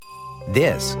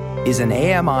This is an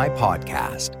AMI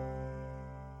podcast.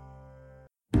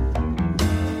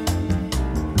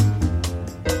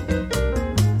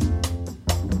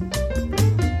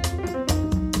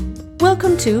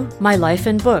 Welcome to My Life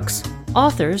in Books,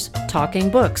 Authors Talking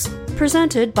Books,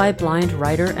 presented by blind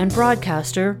writer and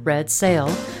broadcaster Red Sale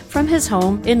from his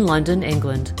home in London,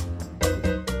 England.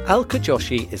 Alka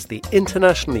Joshi is the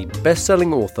internationally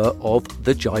best-selling author of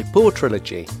the Jaipur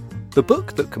Trilogy. The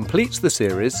book that completes the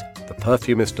series, The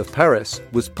Perfumist of Paris,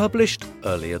 was published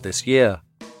earlier this year.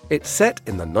 It's set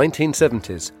in the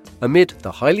 1970s, amid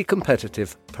the highly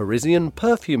competitive Parisian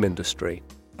perfume industry,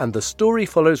 and the story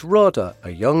follows Rada,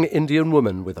 a young Indian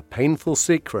woman with a painful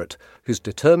secret who's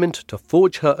determined to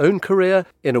forge her own career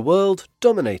in a world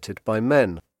dominated by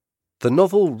men. The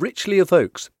novel richly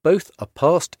evokes both a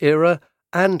past era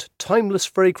and timeless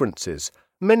fragrances,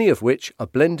 many of which are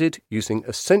blended using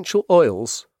essential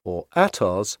oils, or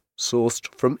attars, sourced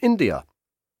from India.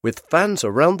 With fans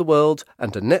around the world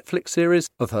and a Netflix series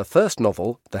of her first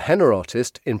novel, The Henna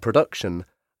Artist, in production,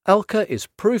 Alka is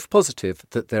proof positive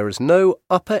that there is no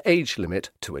upper age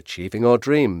limit to achieving our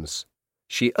dreams.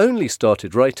 She only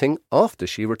started writing after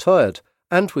she retired,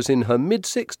 and was in her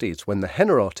mid-60s when The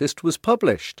Henna Artist was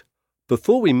published.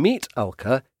 Before we meet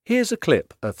Alka, here's a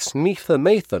clip of Sneetha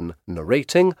Mathan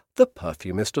narrating The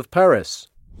Perfumist of Paris.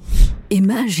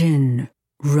 Imagine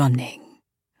running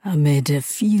amid a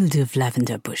field of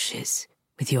lavender bushes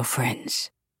with your friends,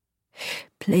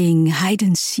 playing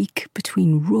hide-and-seek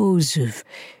between rows of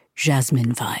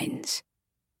jasmine vines.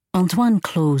 Antoine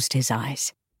closed his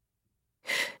eyes.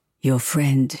 Your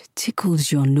friend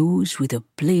tickles your nose with a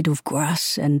blade of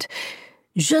grass, and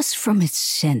just from its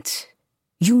scent,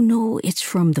 you know it's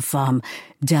from the farm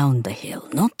down the hill,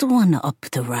 not the one up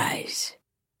the rise.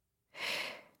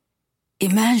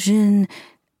 Imagine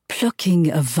plucking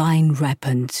a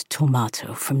vine-ripened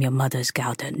tomato from your mother's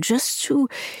garden just to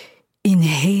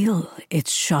inhale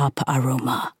its sharp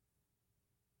aroma.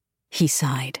 He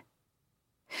sighed.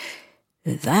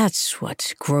 That's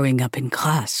what growing up in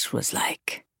Grasse was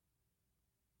like.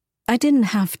 I didn't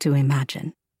have to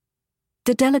imagine.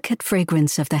 The delicate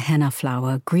fragrance of the henna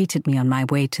flower greeted me on my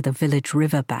way to the village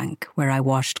riverbank where I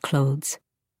washed clothes.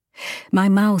 My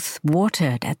mouth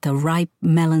watered at the ripe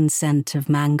melon scent of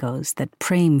mangoes that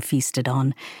Prem feasted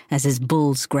on as his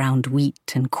bulls ground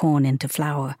wheat and corn into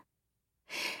flour.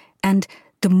 And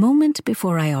the moment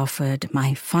before I offered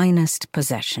my finest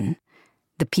possession,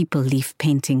 the people leaf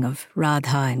painting of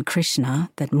Radha and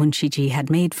Krishna that Munshiji had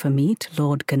made for me to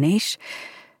Lord Ganesh,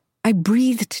 I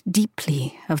breathed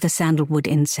deeply of the sandalwood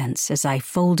incense as I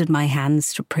folded my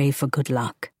hands to pray for good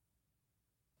luck.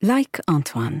 Like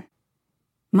Antoine,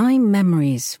 my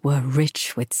memories were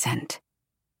rich with scent.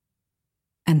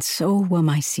 And so were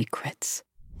my secrets.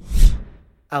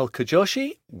 Alka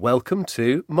Joshi, welcome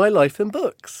to My Life in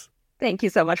Books. Thank you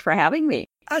so much for having me.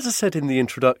 As I said in the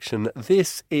introduction,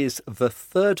 this is the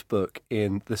third book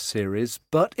in the series,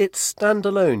 but it's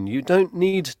standalone. You don't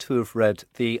need to have read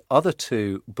the other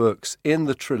two books in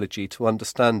the trilogy to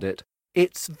understand it.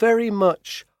 It's very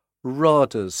much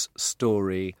Rada's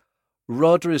story.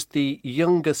 Rada is the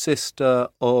younger sister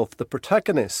of the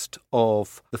protagonist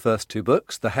of the first two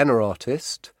books, The Henna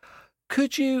Artist.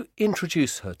 Could you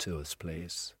introduce her to us,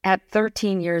 please? At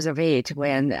 13 years of age,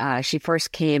 when she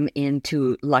first came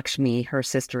into Lakshmi, her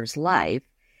sister's life,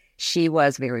 she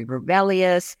was very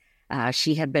rebellious.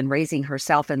 She had been raising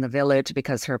herself in the village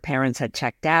because her parents had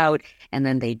checked out and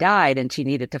then they died, and she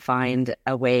needed to find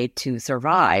a way to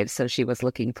survive. So she was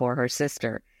looking for her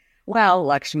sister. Well,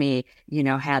 Lakshmi,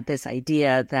 had this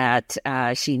idea that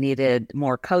she needed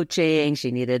more coaching,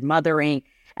 she needed mothering,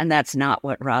 and that's not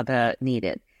what Radha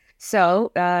needed.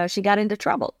 So she got into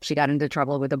trouble. She got into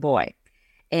trouble with a boy.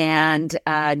 And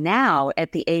now,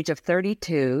 at the age of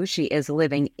 32, she is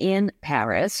living in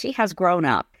Paris. She has grown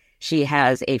up. She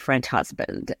has a French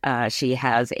husband. She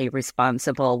has a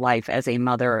responsible life as a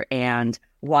mother and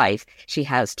wife. She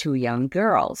has two young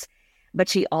girls. But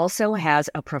she also has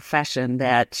a profession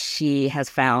that she has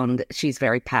found she's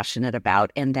very passionate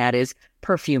about, and that is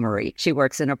perfumery. She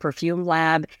works in a perfume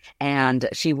lab, and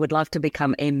she would love to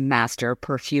become a master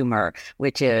perfumer,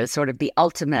 which is sort of the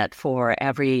ultimate for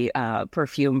every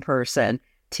perfume person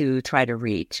to try to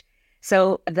reach.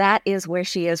 So that is where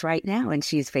she is right now, and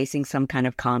she's facing some kind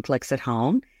of conflicts at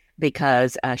home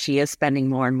because she is spending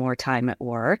more and more time at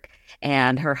work,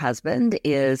 and her husband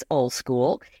is old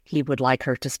school. He would like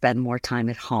her to spend more time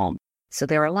at home. So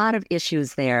there are a lot of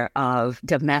issues there of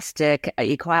domestic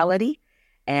equality.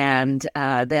 And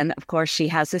then, of course, she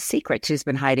has a secret she's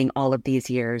been hiding all of these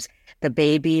years, the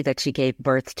baby that she gave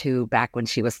birth to back when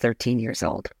she was 13 years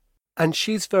old. And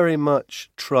she's very much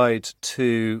tried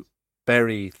to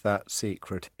bury that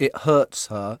secret. It hurts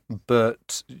her,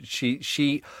 but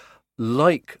she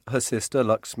like her sister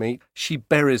Lakshmi, she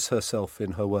buries herself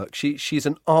in her work. She's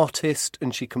an artist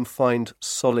and she can find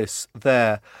solace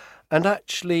there. And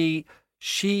actually,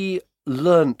 she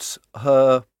learnt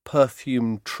her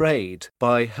perfume trade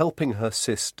by helping her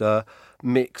sister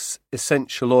mix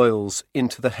essential oils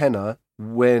into the henna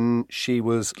when she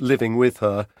was living with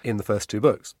her in the first 2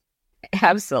 books.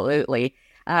 Absolutely.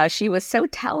 She was so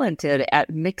talented at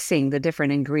mixing the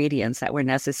different ingredients that were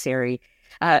necessary.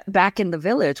 Back in the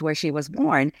village where she was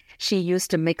born, she used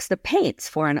to mix the paints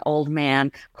for an old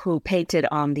man who painted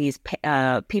on these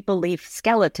people leaf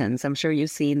skeletons. I'm sure you've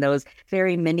seen those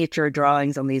very miniature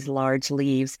drawings on these large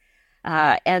leaves.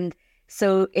 And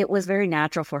so it was very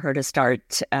natural for her to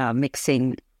start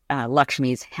mixing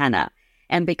Lakshmi's henna.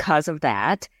 And because of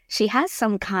that, she has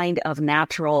some kind of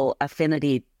natural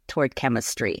affinity toward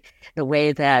chemistry, the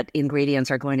way that ingredients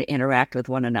are going to interact with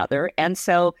one another. And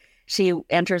so she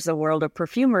enters the world of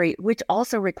perfumery, which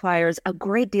also requires a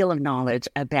great deal of knowledge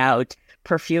about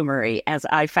perfumery, as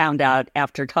I found out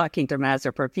after talking to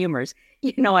master perfumers.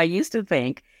 I used to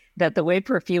think that the way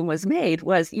perfume was made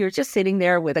was you're just sitting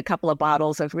there with a couple of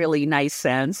bottles of really nice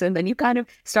scents, and then you kind of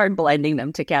start blending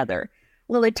them together.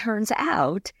 Well, it turns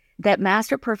out that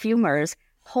master perfumers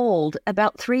hold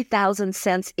about 3,000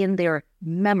 scents in their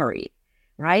memory,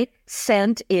 right?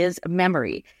 Scent is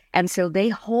memory. And so they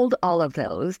hold all of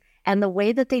those. And the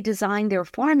way that they design their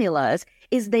formulas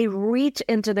is they reach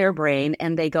into their brain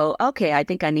and they go, okay, I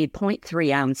think I need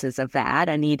 0.3 ounces of that.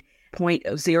 I need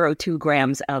 0.02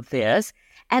 grams of this.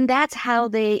 And that's how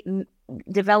they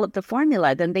develop the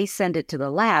formula. Then they send it to the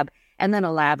lab. And then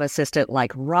a lab assistant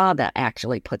like Rada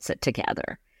actually puts it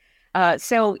together.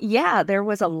 So there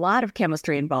was a lot of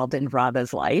chemistry involved in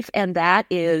Rada's life. And that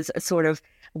is sort of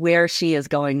where she is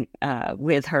going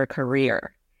with her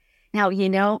career. Now,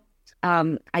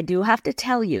 I do have to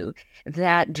tell you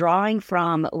that drawing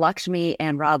from Lakshmi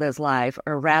and Rada's life,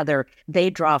 or rather, they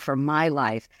draw from my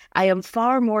life, I am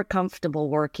far more comfortable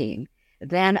working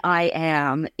than I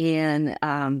am in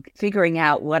figuring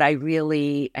out what I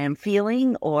really am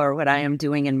feeling or what I am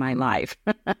doing in my life.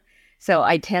 So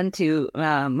I tend to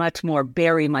much more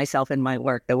bury myself in my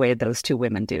work the way those 2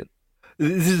 women do.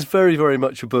 This is very, very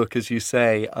much a book, as you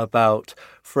say, about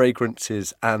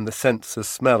fragrances and the sense of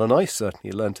smell. And I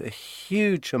certainly learnt a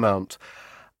huge amount.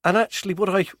 And actually, what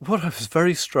I was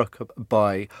very struck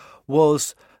by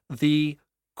was the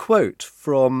quote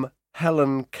from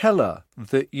Helen Keller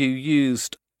that you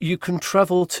used. You can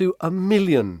travel to 1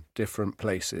 million different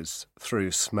places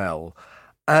through smell.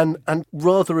 And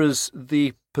rather as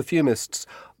the perfumists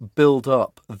build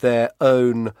up their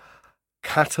own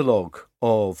catalogue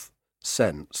of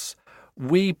scents,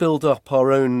 we build up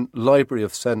our own library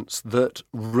of scents that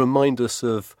remind us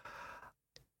of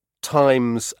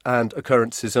times and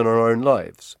occurrences in our own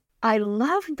lives. I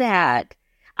love that.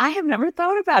 I have never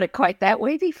thought about it quite that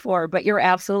way before, but you're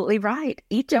absolutely right.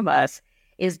 Each of us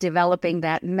is developing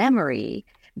that memory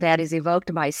that is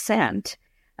evoked by scent.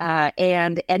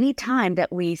 And any time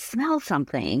that we smell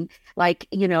something like,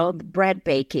 bread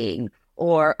baking,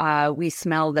 or we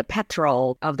smell the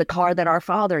petrol of the car that our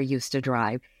father used to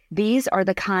drive, these are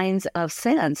the kinds of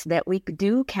scents that we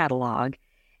do catalog.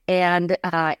 And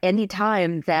any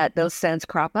time that those scents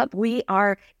crop up, we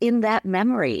are in that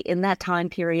memory, in that time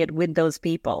period with those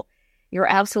people. You're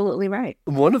absolutely right.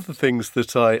 One of the things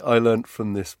that I learned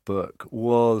from this book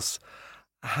was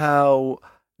how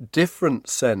different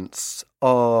scents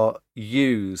are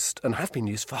used and have been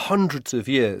used for hundreds of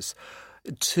years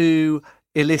to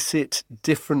elicit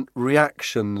different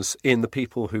reactions in the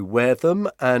people who wear them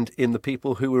and in the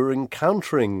people who are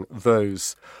encountering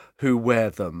those who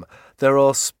wear them. There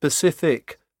are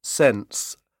specific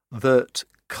scents that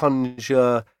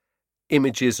conjure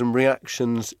images and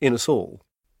reactions in us all.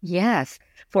 Yes.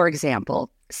 For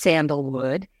example,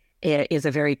 sandalwood is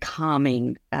a very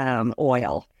calming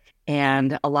oil.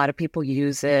 And a lot of people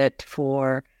use it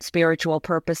for spiritual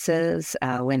purposes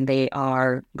when they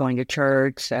are going to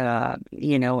church,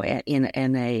 in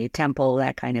a temple,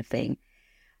 that kind of thing.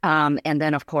 And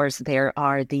then, of course, there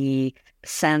are the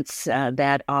scents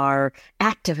that are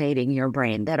activating your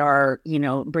brain, that are,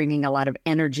 bringing a lot of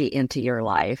energy into your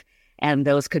life. And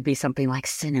those could be something like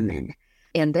cinnamon.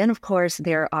 And then, of course,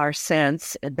 there are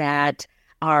scents that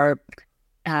are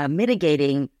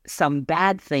mitigating some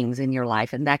bad things in your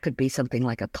life, and that could be something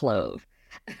like a clove.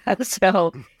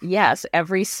 So, yes,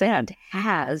 every scent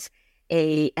has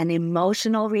an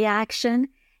emotional reaction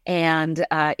And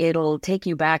it'll take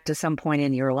you back to some point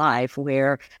in your life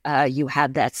where you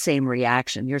had that same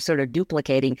reaction. You're sort of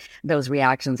duplicating those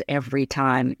reactions every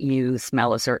time you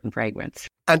smell a certain fragrance.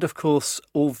 And of course,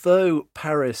 although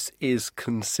Paris is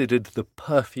considered the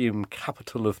perfume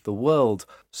capital of the world,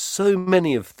 so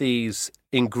many of these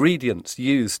ingredients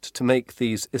used to make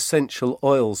these essential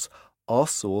oils are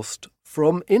sourced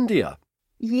from India.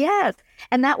 Yes,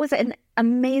 and that was an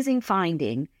amazing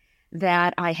finding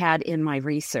that I had in my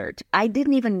research. I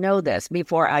didn't even know this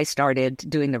before I started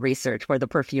doing the research for the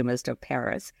Perfumist of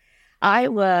Paris. I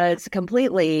was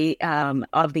completely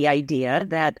of the idea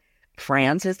that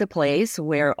France is the place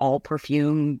where all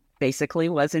perfume basically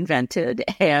was invented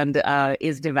and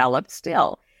is developed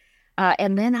still.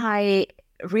 And then I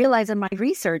realized in my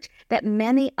research that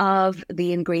many of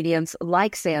the ingredients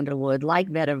like sandalwood, like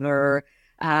vetiver,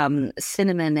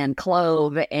 cinnamon and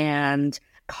clove and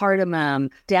cardamom,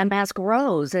 damask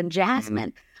rose, and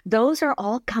jasmine. Those are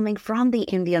all coming from the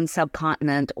Indian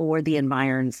subcontinent or the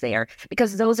environs there,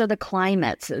 because those are the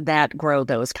climates that grow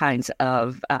those kinds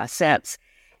of scents.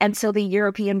 And so the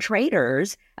European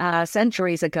traders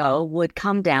centuries ago would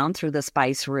come down through the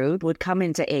spice route, would come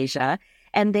into Asia,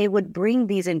 and they would bring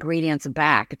these ingredients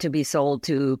back to be sold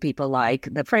to people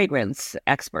like the fragrance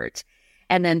experts.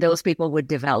 And then those people would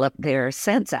develop their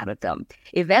scents out of them.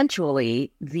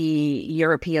 Eventually, the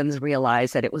Europeans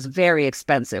realized that it was very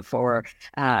expensive for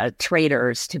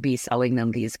traders to be selling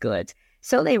them these goods.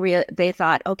 So they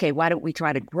thought, okay, why don't we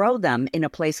try to grow them in a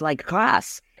place like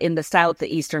Grasse in the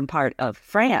southeastern part of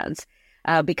France,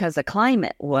 because the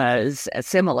climate was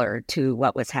similar to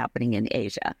what was happening in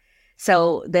Asia.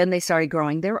 So then they started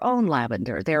growing their own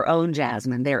lavender, their own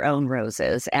jasmine, their own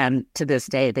roses, and to this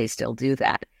day they still do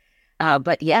that.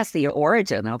 But yes, the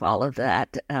origin of all of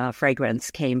that fragrance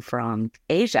came from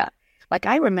Asia. Like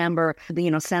I remember,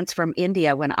 scents from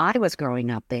India when I was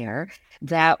growing up there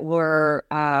that were,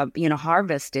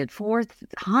 harvested for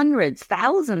hundreds,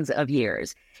 thousands of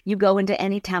years. You go into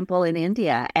any temple in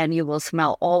India and you will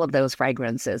smell all of those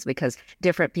fragrances because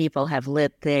different people have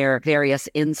lit their various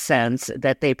incense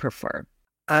that they prefer.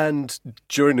 And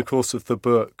during the course of the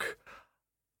book,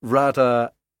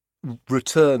 Rada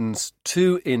returns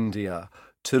to India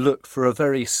to look for a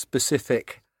very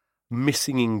specific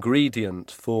missing ingredient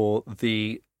for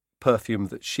the perfume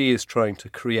that she is trying to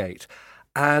create.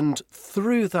 And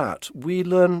through that, we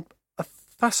learn a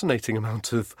fascinating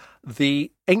amount of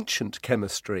the ancient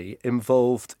chemistry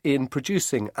involved in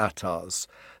producing attars,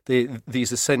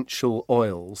 these essential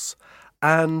oils,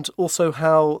 and also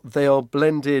how they are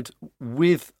blended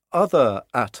with other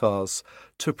attars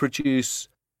to produce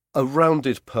a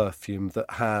rounded perfume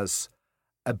that has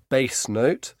a base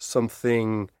note,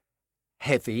 something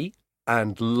heavy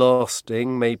and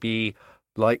lasting, maybe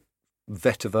like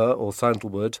vetiver or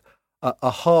sandalwood, a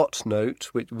heart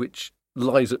note which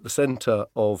lies at the centre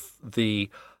of the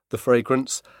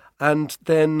fragrance, and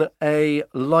then a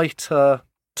lighter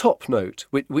top note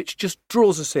which just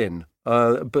draws us in,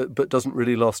 but doesn't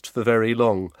really last for very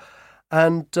long.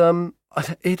 And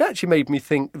it actually made me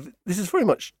think this is very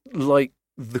much like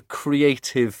the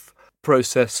creative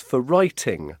process for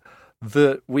writing,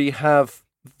 that we have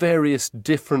various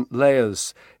different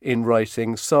layers in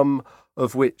writing, some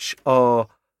of which are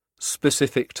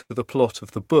specific to the plot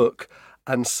of the book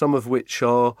and some of which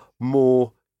are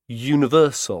more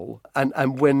universal.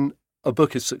 And when a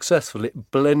book is successful,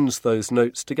 it blends those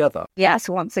notes together. Yes,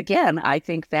 once again, I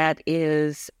think that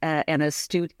is an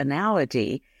astute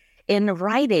analogy. In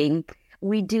writing,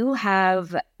 we do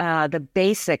have the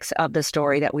basics of the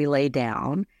story that we lay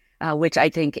down, which I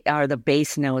think are the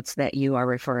base notes that you are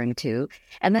referring to.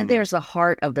 And then there's the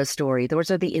heart of the story. Those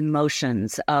are the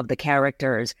emotions of the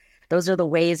characters. Those are the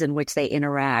ways in which they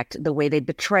interact, the way they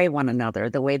betray one another,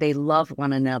 the way they love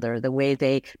one another, the way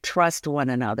they trust one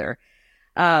another.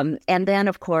 And then,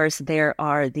 of course, there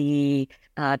are the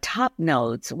top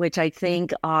notes, which I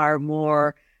think are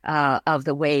more of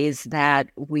the ways that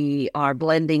we are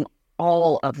blending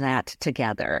all of that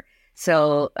together.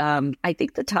 So I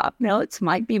think the top notes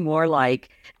might be more like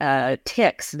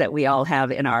tics that we all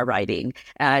have in our writing,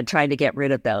 trying to get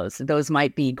rid of those. Those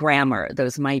might be grammar.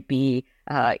 Those might be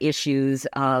issues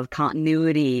of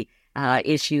continuity,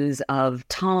 issues of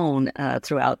tone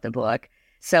throughout the book.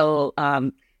 So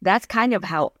that's kind of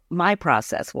how my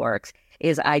process works,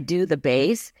 is I do the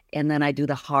base and then I do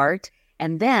the heart.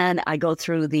 And then I go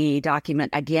through the document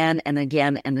again and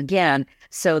again and again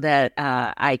so that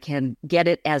I can get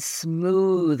it as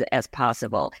smooth as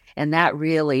possible. And that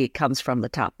really comes from the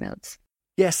top notes.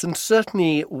 Yes, and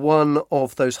certainly one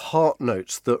of those heart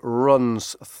notes that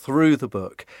runs through the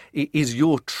book is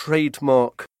your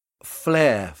trademark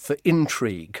flair for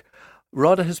intrigue,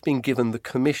 Rada has been given the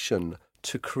commission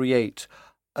to create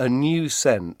a new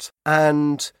scent,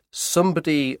 and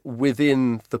somebody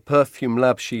within the perfume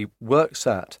lab she works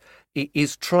at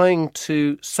is trying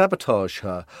to sabotage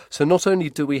her. So not only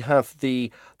do we have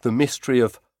the mystery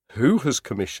of who has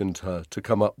commissioned her to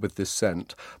come up with this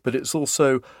scent, but it's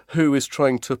also who is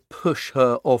trying to push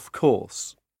her off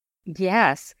course.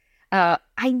 Yes. I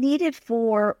needed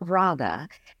for Rada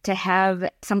to have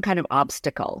some kind of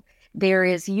obstacle. There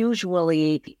is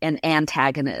usually an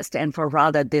antagonist, and for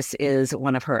Rada, this is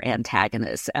one of her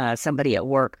antagonists, somebody at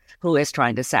work who is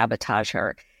trying to sabotage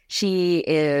her. She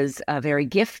is very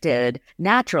gifted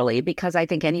naturally, because I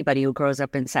think anybody who grows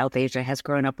up in South Asia has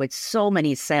grown up with so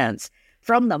many scents.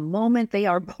 From the moment they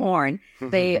are born,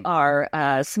 they are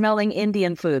smelling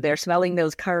Indian food. They're smelling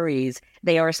those curries.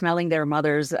 They are smelling their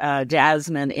mother's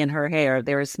jasmine in her hair.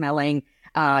 They're smelling,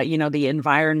 the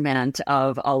environment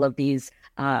of all of these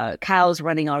cows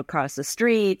running all across the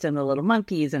street and the little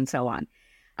monkeys and so on.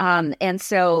 And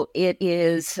so it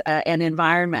is an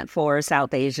environment for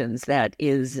South Asians that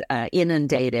is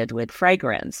inundated with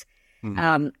fragrance.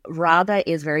 Rada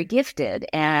is very gifted,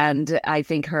 and I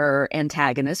think her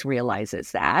antagonist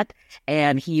realizes that,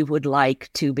 and he would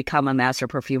like to become a master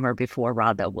perfumer before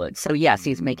Rada would. So yes,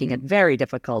 he's making it very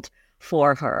difficult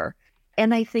for her.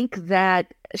 And I think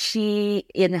that she,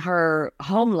 in her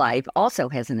home life, also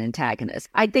has an antagonist.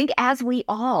 I think as we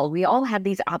all have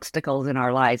these obstacles in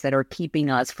our lives that are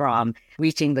keeping us from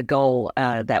reaching the goal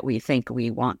that we think we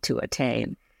want to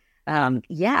attain.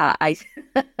 I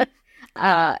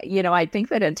think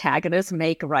that antagonists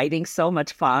make writing so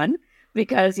much fun,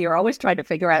 because you're always trying to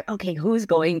figure out, okay, who's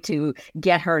going to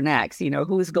get her next?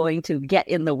 Who's going to get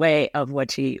in the way of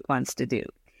what she wants to do?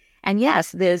 And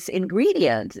yes, this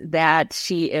ingredient that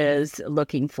she is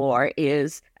looking for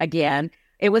is, again,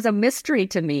 it was a mystery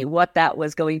to me what that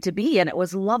was going to be. And it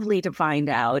was lovely to find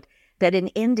out that in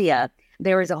India,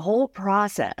 there is a whole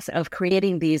process of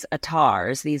creating these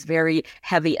attars, these very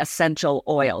heavy essential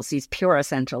oils, these pure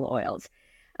essential oils,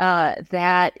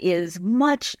 that is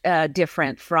much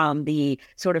different from the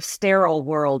sort of sterile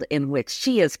world in which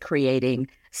she is creating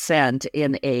scent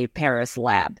in a Paris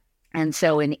lab. And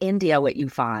so in India, what you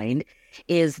find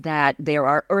is that there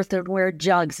are earthenware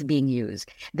jugs being used.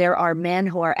 There are men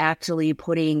who are actually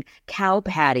putting cow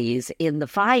patties in the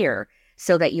fire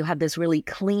so that you have this really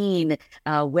clean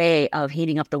way of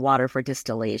heating up the water for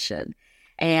distillation.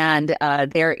 And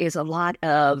there is a lot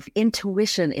of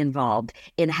intuition involved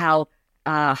in how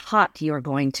hot you're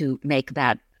going to make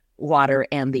that water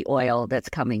and the oil that's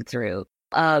coming through.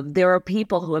 There are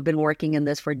people who have been working in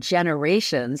this for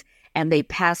generations, and they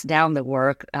pass down the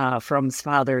work from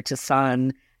father to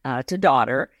son to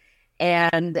daughter.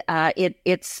 And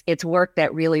it's work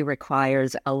that really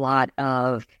requires a lot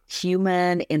of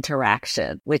human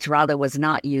interaction, which Rada was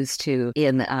not used to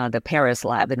in the Paris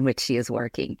lab in which she is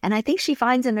working. And I think she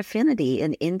finds an affinity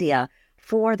in India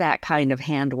for that kind of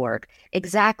handwork,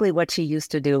 exactly what she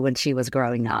used to do when she was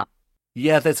growing up.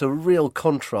 Yeah, there's a real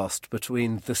contrast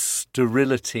between the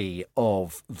sterility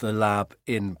of the lab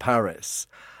in Paris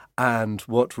and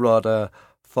what Rada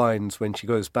finds when she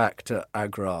goes back to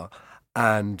Agra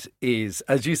and is,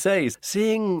 as you say,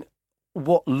 seeing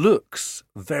what looks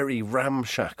very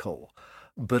ramshackle,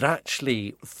 but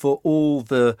actually for all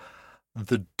the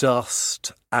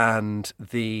dust and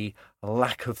the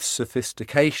lack of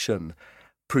sophistication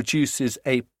produces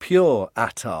a pure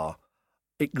attar,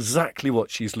 exactly what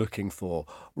she's looking for,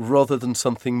 rather than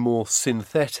something more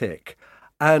synthetic.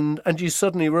 And you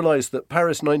suddenly realise that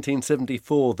Paris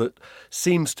 1974, that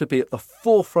seems to be at the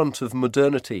forefront of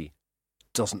modernity,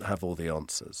 doesn't have all the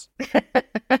answers.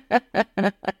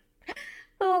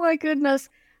 Oh, my goodness.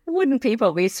 Wouldn't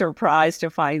people be surprised to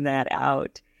find that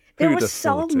out? There was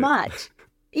so much.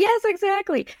 Yes,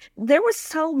 exactly. There was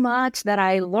so much that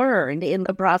I learned in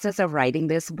the process of writing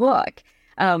this book.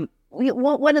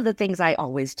 One of the things I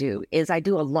always do is I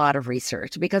do a lot of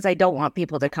research, because I don't want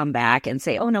people to come back and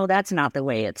say, oh, no, that's not the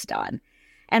way it's done.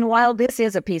 And while this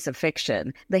is a piece of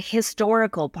fiction, the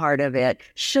historical part of it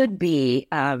should be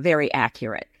very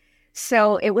accurate.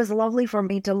 So it was lovely for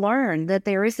me to learn that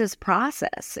there is this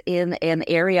process in an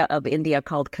area of India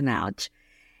called Kannauj.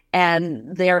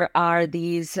 And there are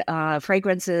these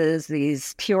fragrances,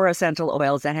 these pure essential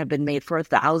oils that have been made for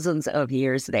thousands of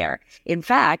years there. In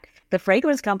fact, the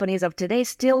fragrance companies of today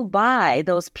still buy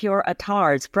those pure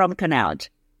attars from Kannauj.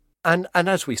 And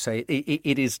as we say,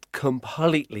 it is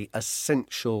completely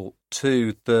essential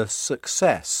to the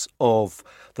success of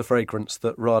the fragrance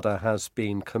that Rada has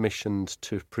been commissioned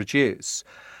to produce.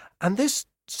 And this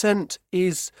scent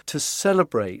is to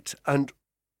celebrate and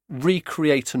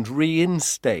recreate and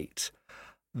reinstate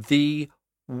the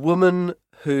woman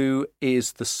who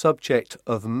is the subject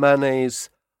of Manet's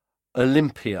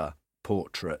Olympia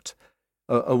portrait.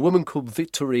 A woman called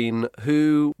Victorine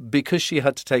who, because she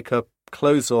had to take her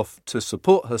clothes off to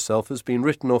support herself, has been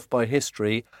written off by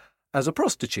history as a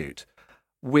prostitute,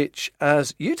 which,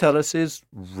 as you tell us, is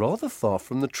rather far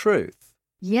from the truth.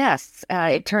 Yes,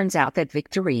 it turns out that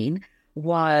Victorine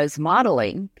was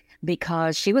modeling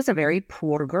because she was a very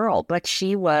poor girl, but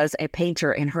she was a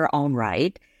painter in her own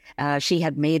right. She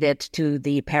had made it to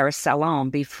the Paris Salon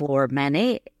before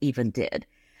Manet even did.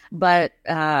 But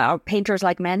our painters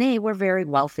like Manet were very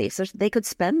wealthy, so they could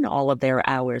spend all of their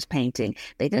hours painting.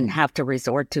 They didn't have to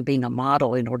resort to being a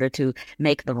model in order to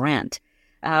make the rent.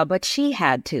 But she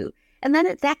had to. And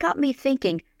then that got me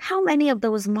thinking, how many of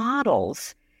those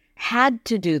models had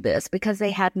to do this because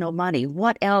they had no money?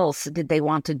 What else did they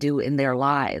want to do in their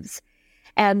lives?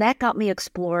 And that got me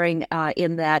exploring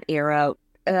in that era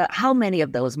how many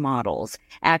of those models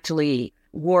actually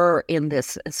were in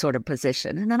this sort of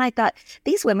position. And then I thought,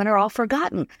 these women are all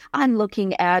forgotten. I'm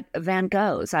looking at Van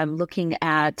Goghs. I'm looking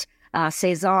at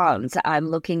Cézannes. I'm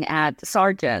looking at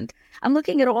Sargent. I'm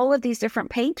looking at all of these different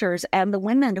painters and the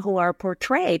women who are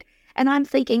portrayed. And I'm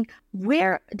thinking,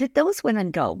 where did those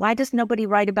women go? Why does nobody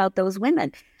write about those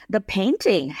women? The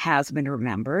painting has been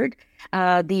remembered.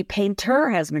 The painter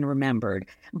has been remembered.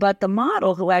 But the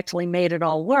model who actually made it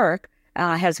all work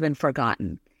has been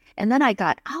forgotten. And then I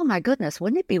thought, oh my goodness,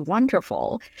 wouldn't it be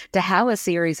wonderful to have a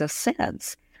series of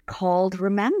scents called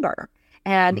Remember?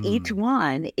 And each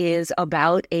one is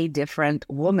about a different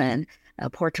woman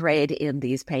portrayed in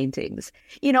these paintings.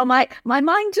 You know, my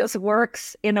mind just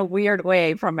works in a weird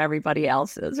way from everybody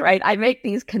else's, right? I make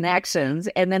these connections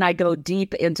and then I go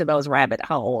deep into those rabbit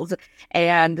holes.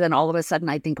 And then all of a sudden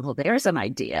I think, well, there's an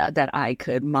idea that I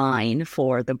could mine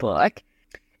for the book.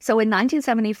 So in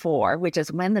 1974, which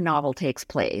is when the novel takes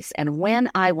place, and when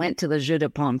I went to the Jeu de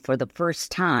Paume for the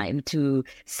first time to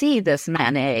see this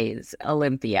Manet's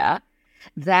Olympia,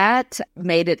 that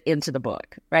made it into the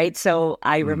book, right? So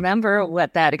I remember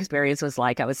what that experience was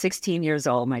like. I was 16 years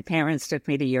old. My parents took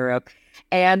me to Europe.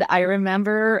 And I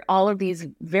remember all of these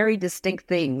very distinct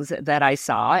things that I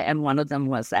saw, and one of them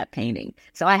was that painting.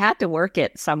 So I had to work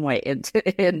it some way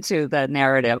into the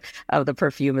narrative of the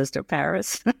Perfumist of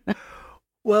Paris.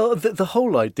 Well, the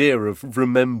whole idea of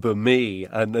Remember Me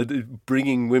and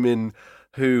bringing women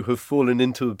who have fallen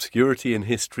into obscurity in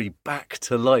history back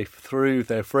to life through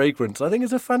their fragrance, I think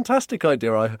is a fantastic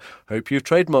idea. I hope you've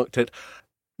trademarked it.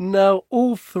 Now,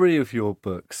 all three of your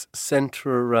books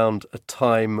centre around a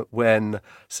time when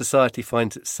society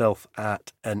finds itself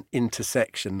at an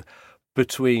intersection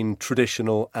between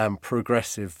traditional and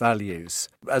progressive values.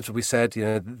 As we said, you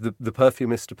know, the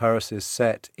Perfumist of Paris is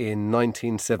set in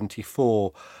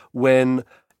 1974, when,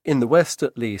 in the West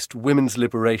at least, women's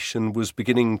liberation was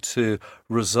beginning to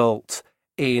result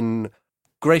in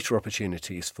greater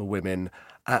opportunities for women,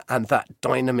 and that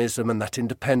dynamism and that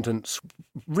independence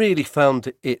really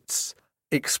found its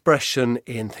expression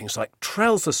in things like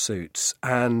trouser suits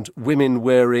and women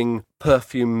wearing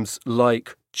perfumes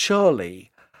like Charlie.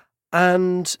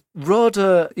 And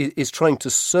Rada is trying to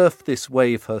surf this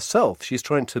wave herself. She's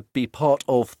trying to be part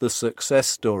of the success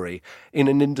story in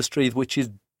an industry which is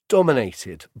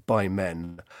dominated by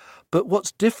men. But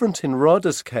what's different in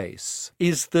Rada's case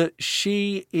is that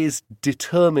she is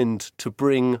determined to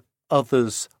bring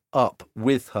others up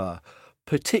with her,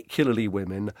 particularly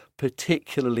women,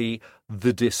 particularly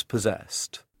the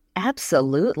dispossessed.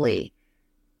 Absolutely.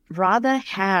 Rada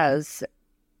has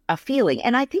a feeling,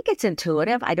 and I think it's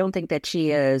intuitive. I don't think that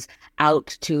she is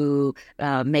out to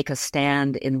make a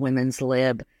stand in women's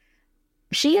lib.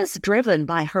 She is driven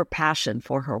by her passion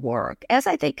for her work, as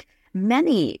I think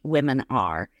many women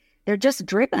are. They're just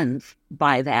driven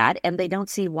by that, and they don't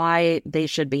see why they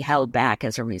should be held back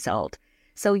as a result.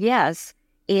 So yes,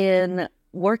 in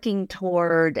working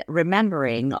toward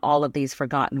remembering all of these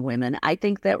forgotten women, I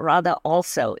think that Rada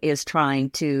also is trying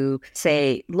to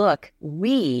say, look,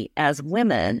 we as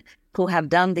women who have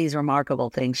done these remarkable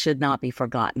things should not be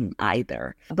forgotten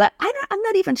either. But I'm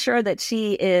not even sure that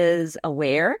she is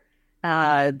aware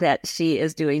that she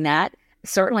is doing that.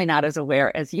 Certainly not as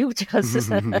aware as you just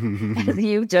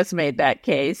made that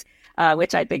case,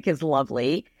 which I think is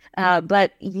lovely.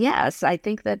 But yes, I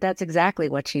think that that's exactly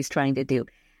what she's trying to do.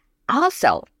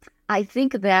 Also, I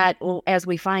think that as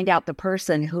we find out the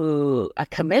person who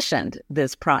commissioned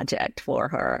this project for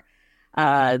her,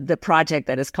 the project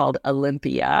that is called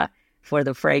Olympia for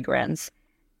the fragrance,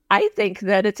 I think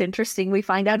that it's interesting we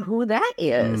find out who that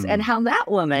is and how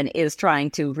that woman is trying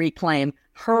to reclaim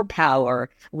her power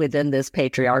within this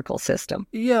patriarchal system.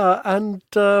 Yeah, and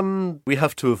we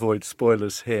have to avoid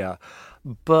spoilers here.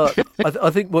 But I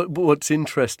think what's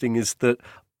interesting is that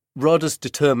Rada's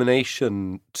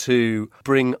determination to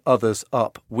bring others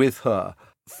up with her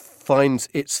finds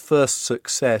its first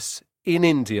success in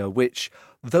India, which,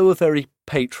 though a very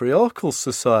patriarchal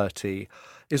society,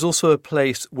 is also a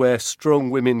place where strong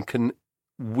women can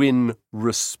win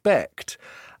respect.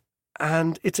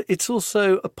 And it's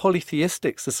also a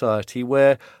polytheistic society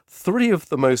where three of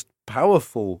the most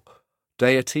powerful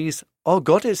deities are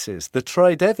goddesses, the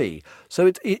Tridevi.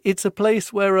 So it's a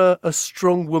place where a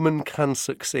strong woman can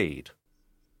succeed.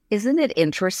 Isn't it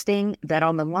interesting that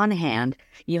on the one hand,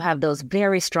 you have those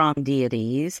very strong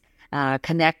deities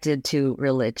connected to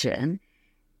religion,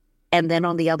 and then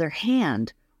on the other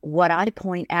hand, what I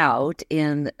point out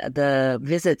in the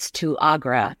visits to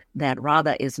Agra that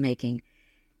Rada is making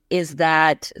is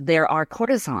that there are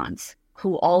courtesans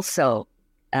who also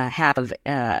have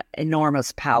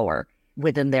enormous power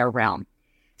within their realm.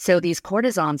 So these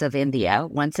courtesans of India,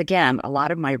 once again, a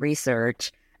lot of my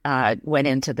research went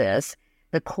into this.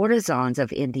 The courtesans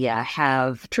of India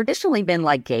have traditionally been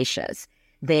like geishas.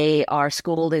 They are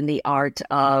schooled in the art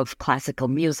of classical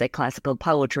music, classical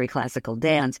poetry, classical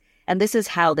dance, and this is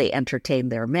how they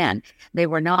entertained their men. They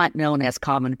were not known as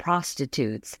common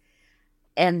prostitutes.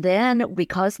 And then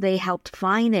because they helped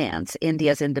finance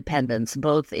India's independence,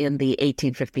 both in the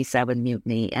 1857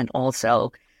 mutiny and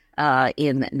also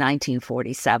in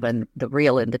 1947, the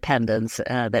real independence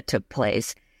that took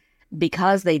place,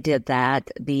 because they did that,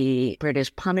 the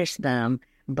British punished them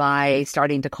by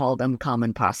starting to call them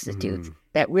common prostitutes.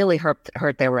 That really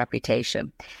hurt their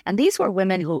reputation. And these were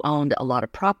women who owned a lot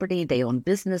of property. They owned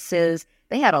businesses.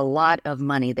 They had a lot of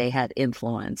money. They had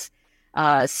influence.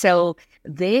 So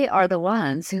they are the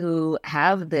ones who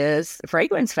have this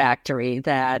fragrance factory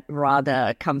that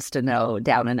Rada comes to know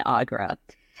down in Agra.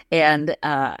 And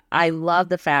I love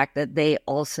the fact that they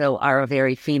also are a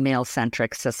very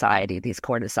female-centric society, these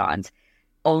courtesans.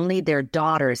 Only their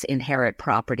daughters inherit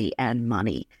property and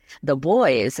money. The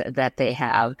boys that they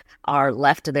have are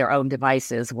left to their own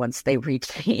devices once they reach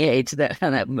the age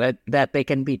that they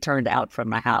can be turned out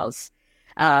from a house.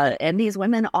 And these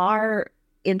women are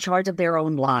in charge of their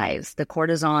own lives. The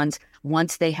courtesans,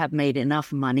 once they have made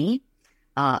enough money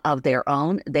of their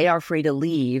own, they are free to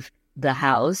leave the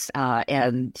house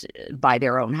and buy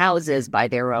their own houses, buy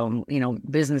their own,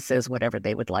 businesses, whatever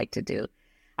they would like to do.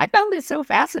 I found this so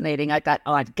fascinating. I thought,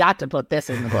 I've got to put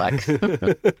this in the book.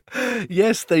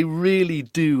 Yes, they really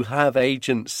do have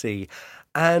agency.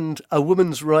 And a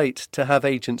woman's right to have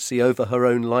agency over her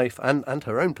own life and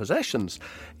her own possessions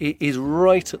is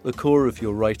right at the core of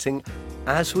your writing,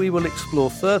 as we will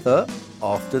explore further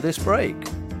after this break.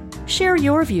 Share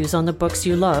your views on the books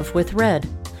you love with Red.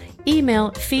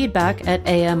 Email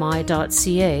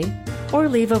feedback@ami.ca or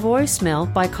leave a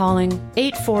voicemail by calling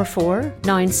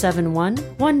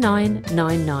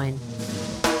 844-971-1999.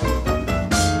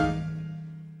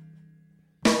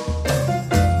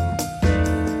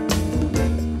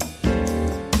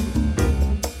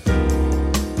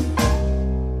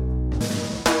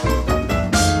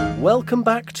 Welcome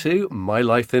back to My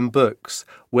Life in Books,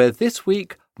 where this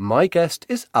week my guest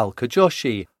is Alka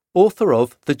Joshi, author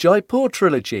of the Jaipur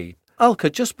Trilogy. Alka,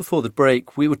 just before the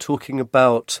break, we were talking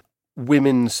about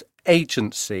women's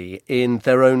agency in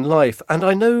their own life. And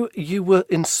I know you were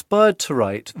inspired to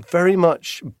write very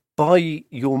much by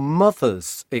your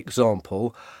mother's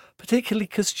example, particularly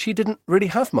because she didn't really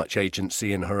have much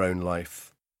agency in her own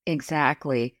life.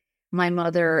 Exactly. My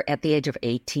mother, at the age of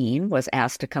 18, was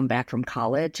asked to come back from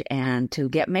college and to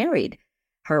get married.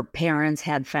 Her parents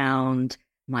had found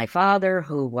my father,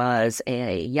 who was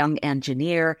a young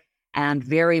engineer and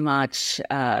very much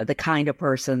the kind of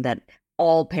person that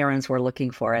all parents were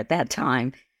looking for at that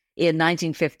time. In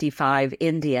 1955,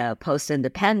 India,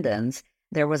 post-independence,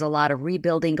 there was a lot of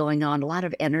rebuilding going on, a lot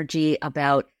of energy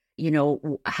about,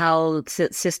 how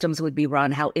systems would be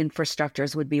run, how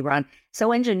infrastructures would be run.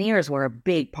 So engineers were a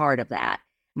big part of that.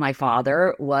 My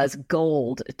father was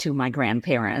gold to my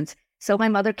grandparents. So my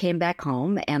mother came back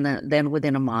home, and then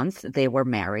within a month, they were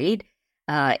married.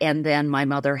 And then my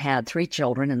mother had 3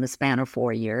 children in the span of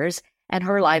 4 years, and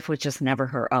her life was just never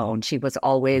her own. She was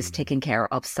always taking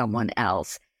care of someone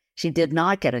else. She did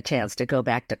not get a chance to go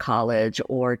back to college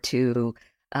or to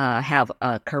have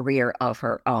a career of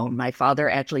her own. My father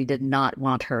actually did not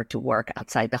want her to work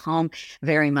outside the home,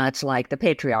 very much like the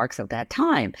patriarchs of that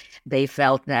time. They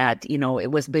felt that,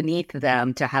 it was beneath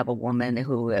them to have a woman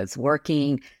who was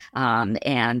working,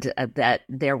 and that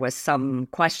there was some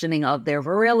questioning of their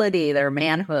virility, their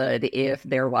manhood, if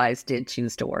their wives did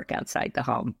choose to work outside the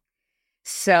home.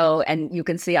 So, and you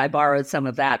can see I borrowed some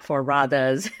of that for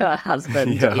Rada's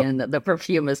husband in The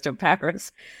Perfumist of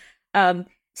Paris.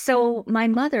 So my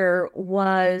mother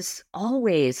was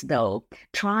always, though,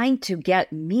 trying to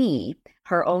get me,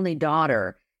 her only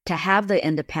daughter, to have the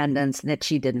independence that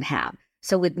she didn't have.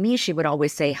 So with me, she would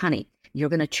always say, honey, you're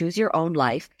going to choose your own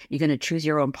life. You're going to choose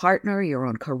your own partner, your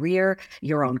own career,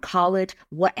 your own college.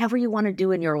 Whatever you want to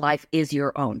do in your life is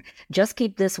your own. Just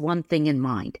keep this one thing in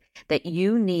mind, that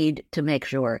you need to make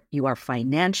sure you are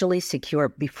financially secure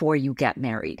before you get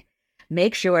married.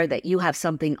 Make sure that you have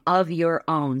something of your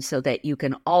own so that you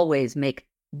can always make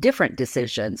different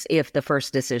decisions if the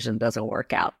first decision doesn't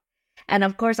work out. And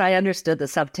of course, I understood the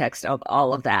subtext of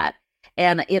all of that.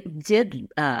 And it did,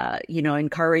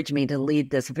 encourage me to lead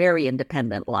this very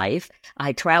independent life.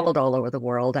 I traveled all over the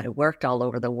world. I worked all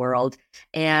over the world.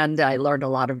 And I learned a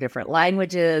lot of different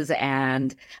languages.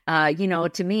 And,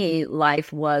 to me,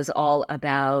 life was all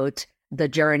about the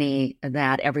journey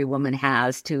that every woman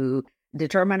has to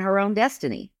determine her own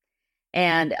destiny.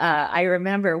 And I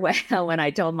remember when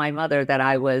I told my mother that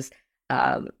I was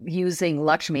using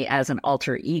Lakshmi as an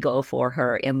alter ego for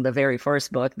her in the very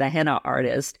first book, The Henna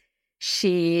Artist,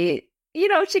 she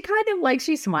kind of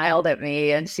she smiled at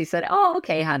me and she said, oh,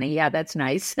 okay, honey. Yeah, that's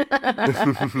nice.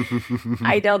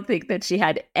 I don't think that she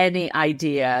had any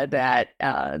idea that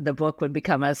the book would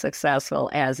become as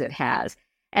successful as it has.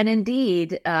 And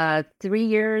indeed, 3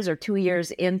 years or 2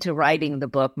 years into writing the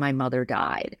book, my mother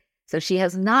died. So she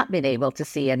has not been able to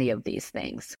see any of these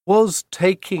things. Was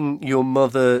taking your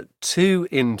mother to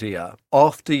India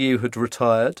after you had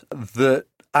retired that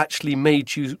actually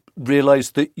made you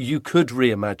realize that you could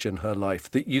reimagine her life,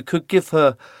 that you could give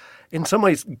her, in some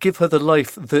ways, give her the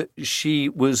life that she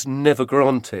was never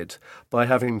granted by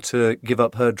having to give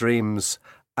up her dreams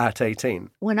at 18?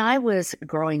 When I was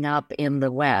growing up in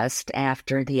the West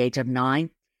after the age of 9,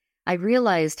 I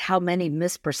realized how many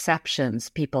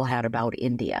misperceptions people had about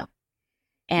India.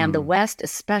 And the West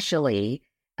especially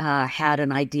had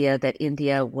an idea that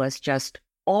India was just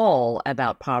all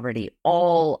about poverty,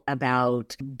 all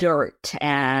about dirt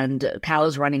and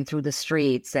cows running through the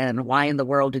streets, and why in the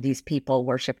world do these people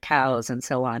worship cows and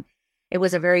so on. It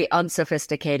was a very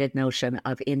unsophisticated notion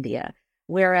of India.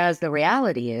 Whereas the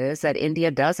reality is that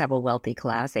India does have a wealthy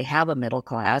class. They have a middle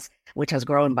class, which has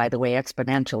grown, by the way,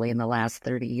 exponentially in the last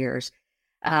 30 years,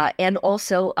 and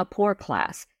also a poor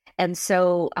class. And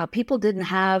so people didn't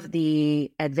have the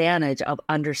advantage of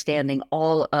understanding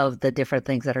all of the different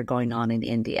things that are going on in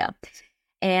India.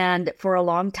 And for a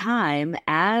long time,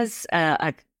 as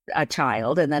a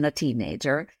child and then a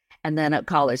teenager and then a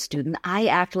college student, I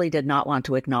actually did not want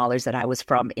to acknowledge that I was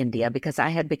from India because I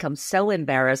had become so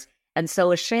embarrassed and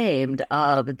so ashamed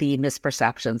of the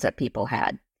misperceptions that people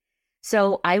had.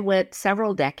 So I went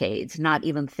several decades not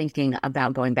even thinking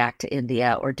about going back to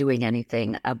India or doing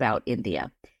anything about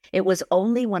India. It was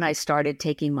only when I started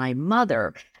taking my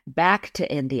mother back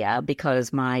to India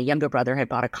because my younger brother had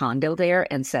bought a condo there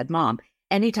and said, Mom,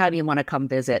 anytime you want to come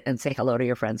visit and say hello to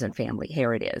your friends and family,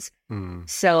 here it is.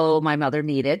 So my mother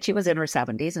she was in her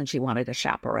 70s and she wanted a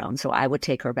chaperone. So I would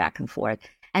take her back and forth.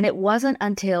 And it wasn't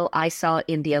until I saw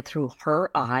India through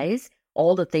her eyes,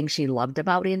 all the things she loved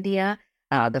about India,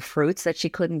 the fruits that she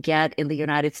couldn't get in the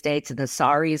United States, the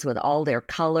saris with all their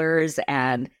colors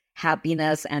and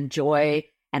happiness and joy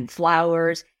and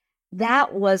flowers.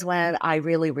 That was when I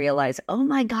really realized, oh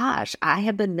my gosh, I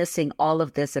have been missing all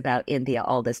of this about India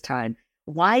all this time.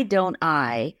 Why don't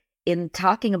I, in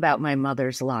talking about my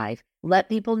mother's life, let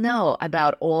people know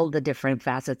about all the different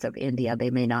facets of India they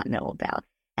may not know about?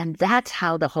 And that's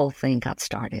how the whole thing got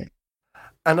started.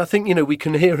 And I think, we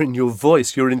can hear in your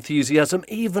voice, your enthusiasm,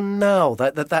 even now,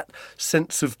 that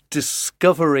sense of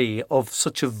discovery of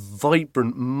such a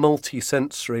vibrant,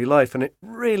 multi-sensory life. And it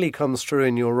really comes through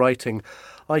in your writing.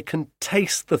 I can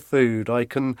taste the food. I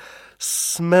can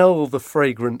smell the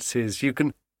fragrances. You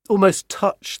can almost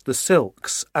touch the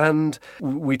silks. And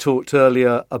we talked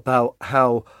earlier about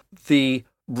how the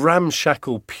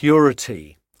ramshackle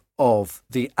purity of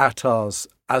the attars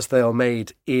as they are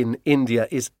made in India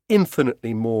is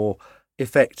infinitely more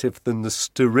effective than the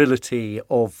sterility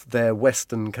of their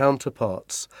Western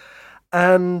counterparts.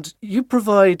 And you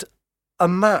provide a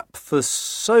map for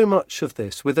so much of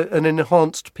this with an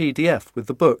enhanced PDF with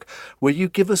the book, where you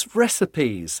give us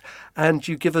recipes and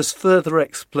you give us further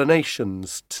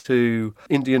explanations to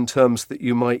Indian terms that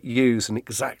you might use and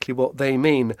exactly what they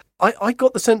mean. I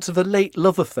got the sense of a late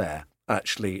love affair,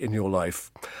 actually, in your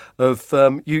life, of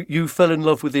you fell in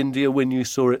love with India when you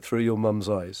saw it through your mum's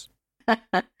eyes.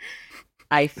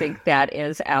 I think that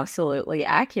is absolutely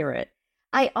accurate.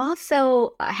 I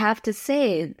also have to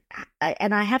say,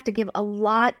 and I have to give a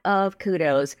lot of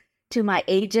kudos to my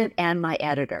agent and my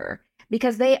editor,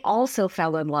 because they also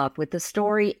fell in love with the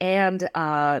story. And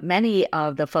many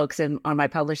of the folks on my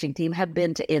publishing team have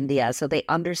been to India, so they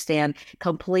understand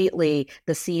completely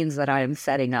the scenes that I am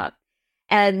setting up.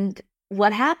 And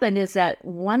what happened is that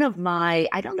one of I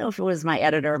don't know if it was my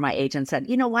editor or my agent, said,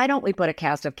 why don't we put a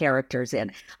cast of characters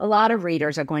in? A lot of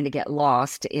readers are going to get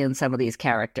lost in some of these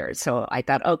characters. So I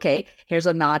thought, okay, here's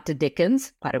a nod to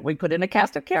Dickens. Why don't we put in a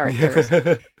cast of characters?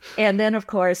 And then, of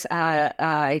course,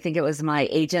 I think it was my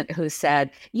agent who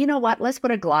said, you know what, let's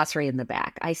put a glossary in the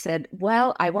back. I said,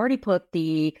 well, I've already put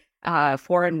the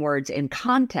foreign words in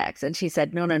context. And she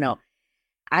said, no.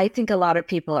 I think a lot of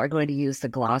people are going to use the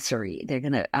glossary. They're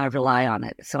going to rely on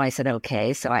it. So I said,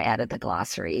 okay. So I added the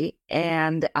glossary.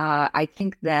 And I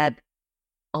think that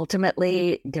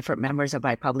ultimately different members of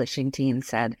my publishing team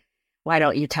said, why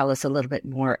don't you tell us a little bit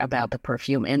more about the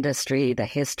perfume industry, the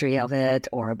history of it,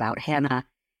 or about henna?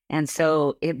 And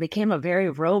so it became a very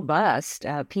robust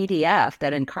PDF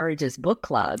that encourages book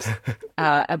clubs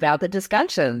about the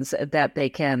discussions that they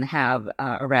can have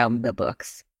around the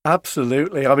books.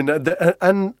 Absolutely. I mean,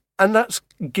 and that's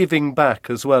giving back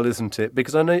as well, isn't it?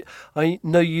 Because I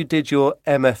know you did your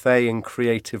MFA in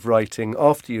creative writing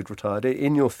after you'd retired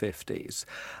in your 50s,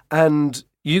 and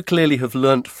you clearly have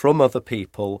learnt from other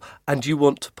people, and you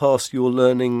want to pass your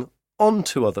learning on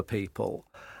to other people.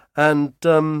 And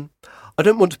I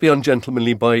don't want to be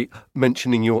ungentlemanly by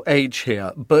mentioning your age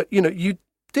here, but you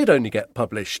did only get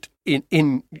published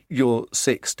in your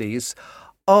 60s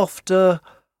after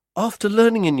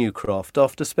learning a new craft,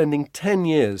 after spending 10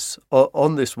 years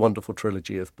on this wonderful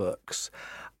trilogy of books.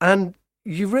 And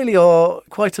you really are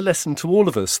quite a lesson to all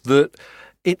of us that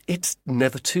it's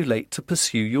never too late to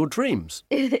pursue your dreams.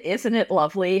 Isn't it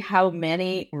lovely how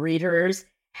many readers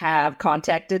have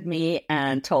contacted me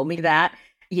and told me that?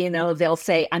 They'll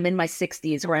say, I'm in my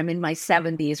 60s, or I'm in my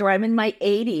 70s, or I'm in my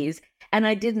 80s. And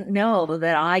I didn't know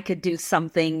that I could do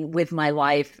something with my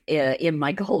life in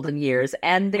my golden years.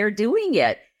 And they're doing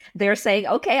it. They're saying,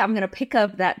 okay, I'm going to pick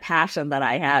up that passion that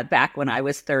I had back when I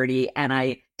was 30, and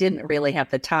I didn't really have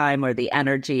the time or the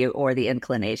energy or the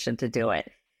inclination to do it.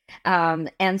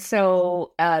 And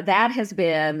so that has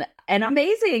been an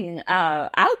amazing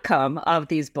outcome of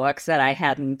these books that I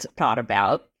hadn't thought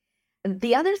about.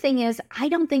 The other thing is, I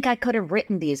don't think I could have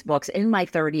written these books in my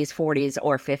 30s, 40s,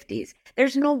 or 50s.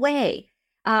 There's no way.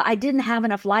 I didn't have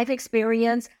enough life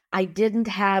experience. I didn't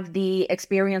have the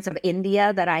experience of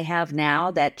India that I have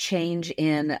now, that change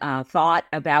in thought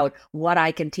about what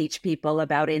I can teach people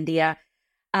about India.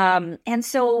 And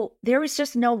so there was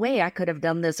just no way I could have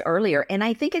done this earlier. And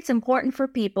I think it's important for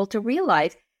people to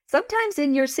realize sometimes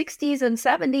in your 60s and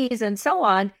 70s and so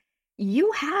on,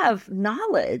 you have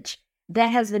knowledge that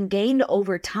has been gained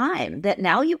over time that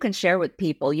now you can share with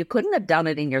people. You couldn't have done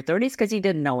it in your 30s because you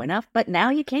didn't know enough, but now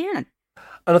you can.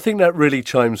 And I think that really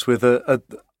chimes with a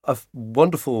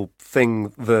wonderful thing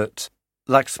that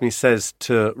Lakshmi says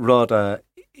to Rada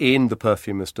in The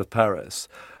Perfumist of Paris,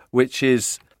 which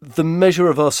is the measure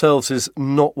of ourselves is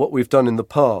not what we've done in the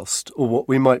past or what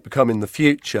we might become in the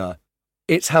future.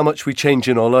 It's how much we change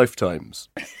in our lifetimes.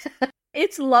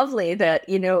 It's lovely that,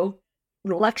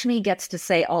 Lakshmi gets to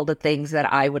say all the things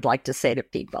that I would like to say to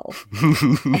people.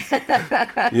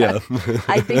 Yeah.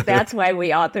 I think that's why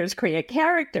we authors create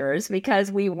characters,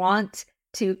 because we want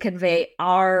to convey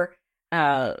our,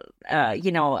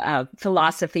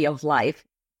 philosophy of life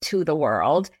to the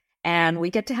world. And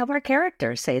we get to have our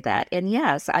characters say that. And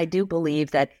yes, I do believe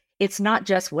that it's not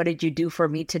just what did you do for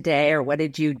me today or what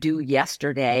did you do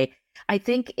yesterday. I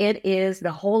think it is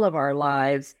the whole of our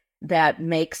lives that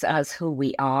makes us who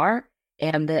we are.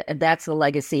 And that's the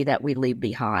legacy that we leave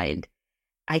behind.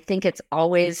 I think it's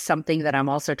always something that I'm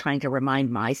also trying to remind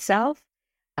myself,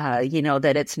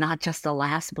 that it's not just the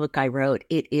last book I wrote.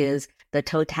 It is the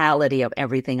totality of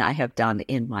everything I have done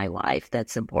in my life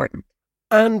that's important.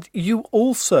 And you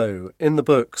also, in the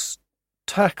books,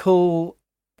 tackle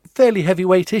fairly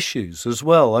heavyweight issues as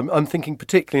well. I'm thinking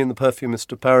particularly in The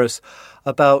Perfumist of Paris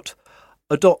about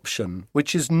adoption,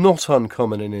 which is not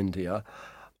uncommon in India,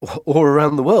 or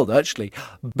around the world, actually.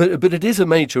 But it is a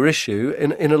major issue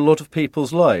in a lot of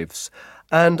people's lives.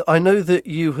 And I know that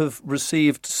you have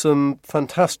received some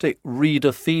fantastic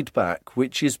reader feedback,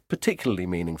 which is particularly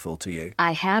meaningful to you.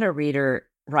 I had a reader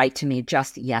write to me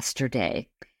just yesterday.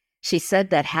 She said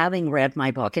that having read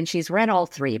my book, and she's read all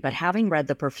three, but having read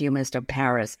The Perfumist of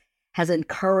Paris has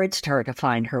encouraged her to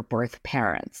find her birth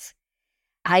parents.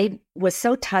 I was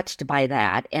so touched by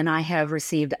that, and I have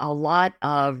received a lot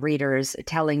of readers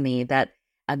telling me that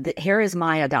here is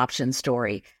my adoption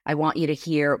story. I want you to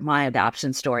hear my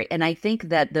adoption story. And I think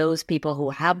that those people who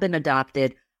have been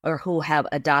adopted or who have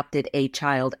adopted a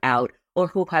child out or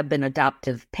who have been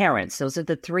adoptive parents, those are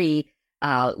the three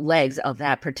legs of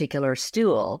that particular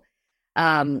stool.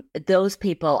 Those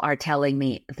people are telling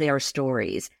me their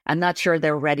stories. I'm not sure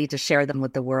they're ready to share them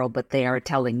with the world, but they are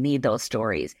telling me those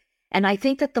stories. And I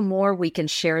think that the more we can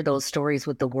share those stories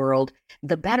with the world,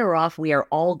 the better off we are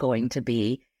all going to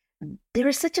be. There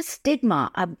is such a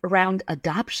stigma around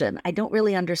adoption. I don't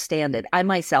really understand it. I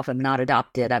myself am not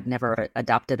adopted. I've never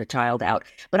adopted a child out,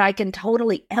 but I can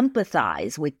totally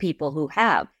empathize with people who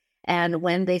have. And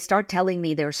when they start telling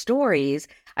me their stories,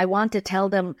 I want to tell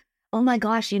them, oh my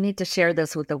gosh, you need to share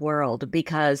this with the world,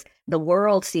 because the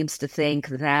world seems to think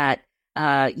that,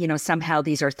 somehow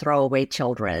these are throwaway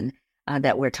children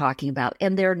that we're talking about,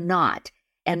 and they're not.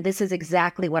 And this is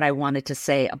exactly what I wanted to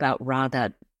say about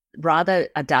Rada. Rada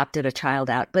adopted a child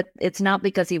out, but it's not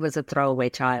because he was a throwaway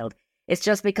child. It's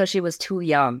just because she was too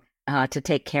young to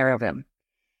take care of him.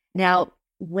 Now,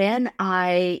 when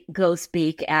I go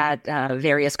speak at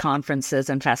various conferences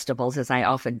and festivals, as I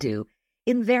often do,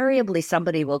 invariably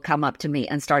somebody will come up to me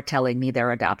and start telling me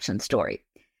their adoption story.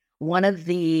 One of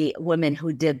the women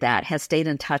who did that has stayed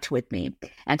in touch with me,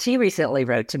 and she recently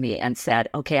wrote to me and said,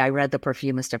 okay, I read The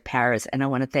Perfumist of Paris, and I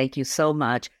want to thank you so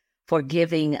much for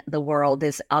giving the world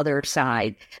this other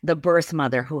side, the birth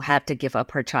mother who had to give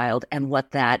up her child and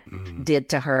what that did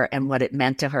to her and what it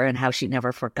meant to her and how she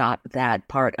never forgot that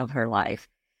part of her life.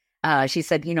 She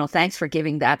said, thanks for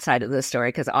giving that side of the story,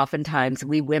 because oftentimes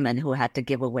we women who had to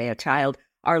give away a child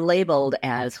are labeled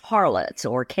as harlots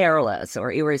or careless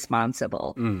or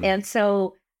irresponsible. And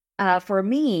so for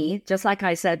me, just like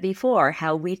I said before,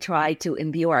 how we try to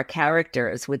imbue our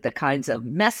characters with the kinds of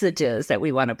messages that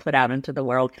we want to put out into the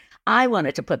world, I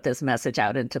wanted to put this message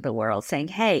out into the world saying,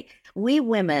 hey, we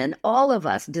women, all of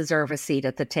us deserve a seat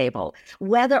at the table,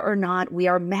 whether or not we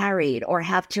are married or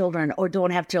have children or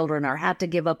don't have children or have to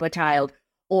give up a child,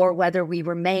 or whether we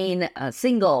remain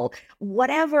single,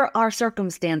 whatever our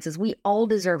circumstances, we all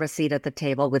deserve a seat at the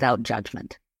table without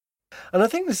judgment. And I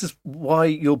think this is why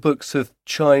your books have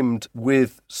chimed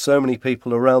with so many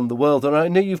people around the world. And I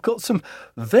know you've got some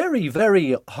very,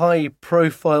 very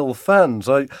high-profile fans.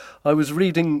 I was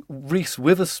reading Reese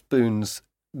Witherspoon's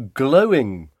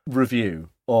glowing review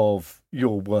of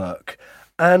your work.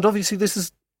 And obviously this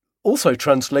is also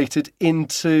translated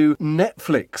into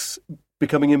Netflix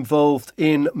becoming involved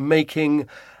in making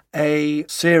a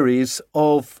series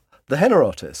of The Henna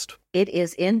Artist. It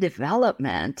is in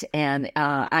development, and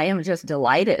I am just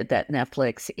delighted that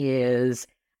Netflix is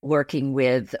working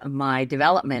with my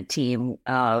development team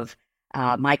of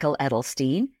Michael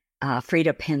Edelstein,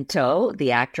 Frida Pinto,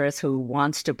 the actress who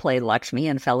wants to play Lakshmi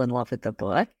and fell in love with the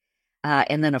book,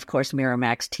 and then, of course,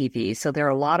 Miramax TV. So there are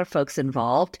a lot of folks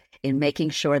involved in making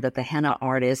sure that The Henna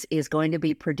Artist is going to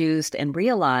be produced and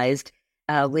realized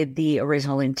with the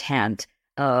original intent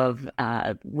of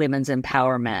women's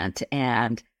empowerment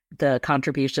and the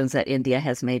contributions that India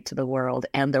has made to the world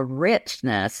and the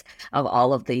richness of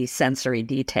all of the sensory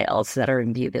details that are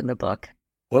imbued in the book.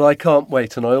 Well, I can't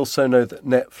wait. And I also know that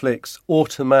Netflix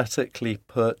automatically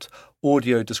put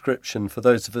audio description for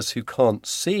those of us who can't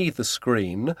see the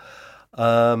screen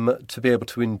to be able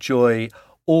to enjoy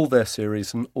all their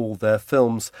series and all their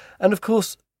films. And of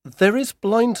course, there is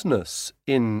blindness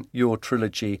in your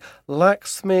trilogy.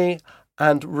 Lakshmi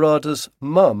and Rada's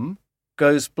mum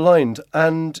goes blind,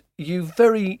 and you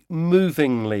very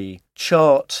movingly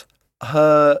chart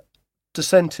her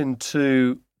descent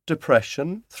into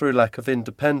depression through lack of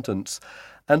independence,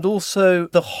 and also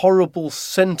the horrible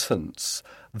sentence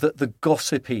that the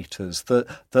gossip eaters, the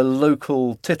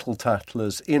local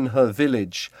tittle-tattlers in her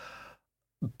village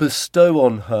bestow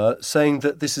on her, saying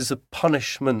that this is a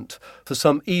punishment for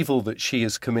some evil that she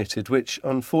has committed, which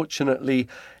unfortunately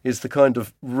is the kind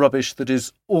of rubbish that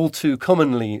is all too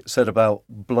commonly said about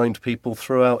blind people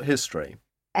throughout history.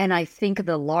 And I think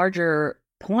the larger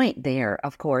point there,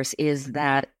 of course, is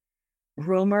that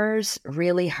rumors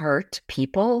really hurt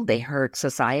people. They hurt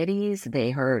societies.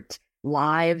 They hurt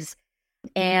lives.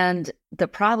 And the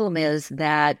problem is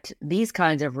that these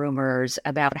kinds of rumors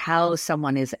about how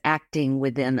someone is acting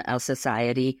within a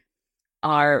society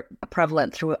are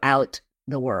prevalent throughout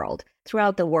the world.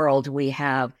 Throughout the world, we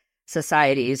have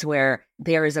societies where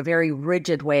there is a very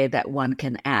rigid way that one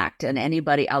can act, and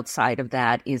anybody outside of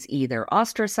that is either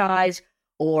ostracized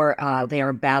or they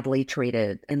are badly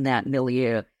treated in that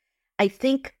milieu. I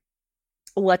think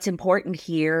what's important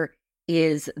here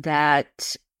is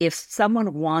that if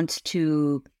someone wants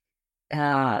to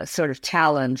sort of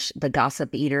challenge the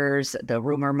gossip eaters, the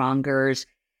rumor mongers,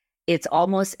 it's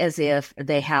almost as if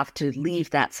they have to leave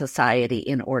that society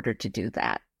in order to do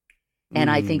that. And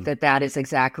I think that that is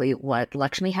exactly what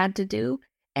Lakshmi had to do.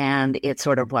 And it's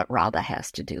sort of what Rada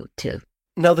has to do too.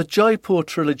 Now, the Jaipur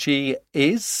Trilogy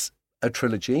is a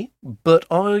trilogy, but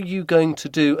are you going to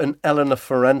do an Elena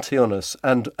Ferrante on us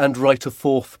and write a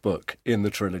fourth book in the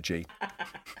trilogy?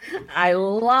 I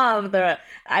love the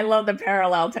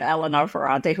parallel to Elena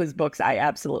Ferrante, whose books I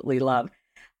absolutely love.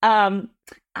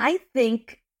 I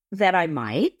think that I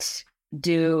might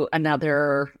do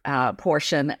another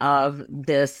portion of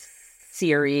this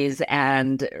series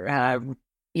and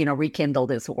rekindle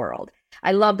this world.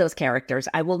 I love those characters.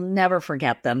 I will never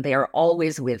forget them. They are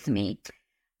always with me.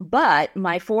 But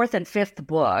my fourth and fifth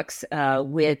books,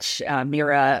 which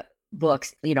Mira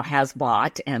Books, has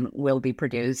bought and will be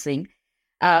producing,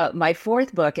 my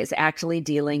fourth book is actually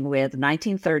dealing with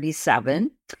 1937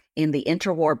 in the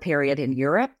interwar period in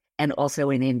Europe and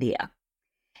also in India.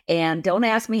 And don't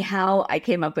ask me how I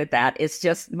came up with that. It's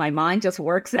just my mind just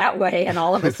works that way. And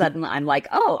all of a sudden I'm like,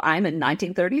 oh, I'm in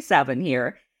 1937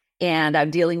 here. And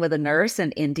I'm dealing with a nurse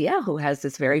in India who has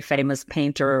this very famous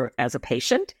painter as a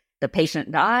patient. The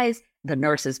patient dies. The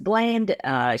nurse is blamed.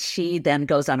 She then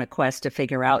goes on a quest to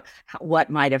figure out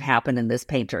what might have happened in this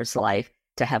painter's life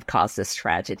to have caused this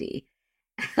tragedy.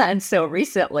 And so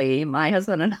recently, my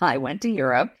husband and I went to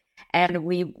Europe, and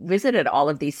we visited all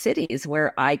of these cities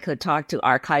where I could talk to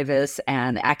archivists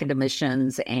and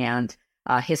academicians and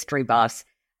history buffs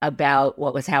about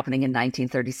what was happening in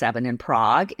 1937 in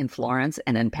Prague, in Florence,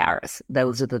 and in Paris.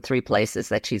 Those are the three places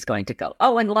that she's going to go.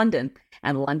 Oh, and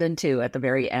London too, at the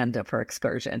very end of her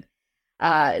excursion.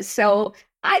 So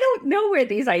I don't know where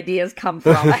these ideas come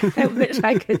from. I wish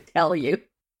I could tell you.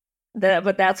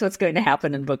 But that's what's going to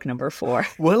happen in book number 4.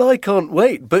 Well, I can't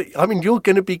wait. But, I mean, you're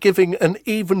going to be giving an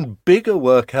even bigger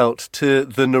workout to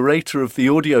the narrator of the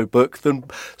audiobook than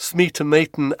Smita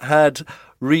Maitan had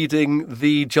reading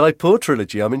the Jaipur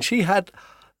Trilogy. I mean, she had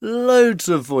loads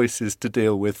of voices to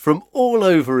deal with from all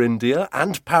over India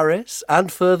and Paris and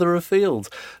further afield.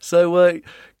 So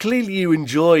clearly you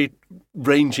enjoy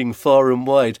ranging far and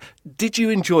wide. Did you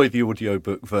enjoy the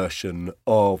audiobook version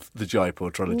of the Jaipur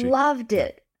Trilogy? Loved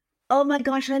it. Oh my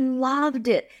gosh, I loved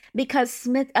it because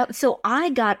so I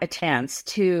got a chance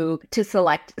to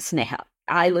select Sneha.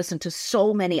 I listened to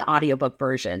so many audiobook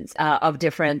versions of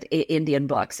different Indian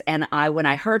books. And when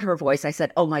I heard her voice, I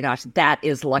said, oh my gosh, that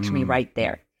is Lakshmi right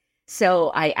there.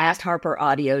 So I asked Harper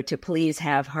Audio to please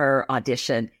have her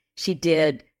audition. She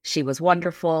did. She was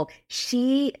wonderful.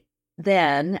 She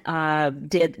then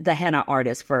did the Henna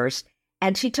Artist first.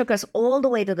 And she took us all the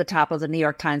way to the top of the New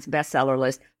York Times bestseller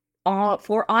list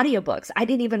for audiobooks. I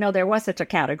didn't even know there was such a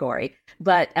category,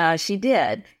 but she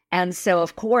did. And so,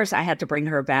 of course, I had to bring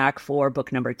her back for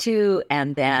book number 2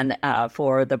 and then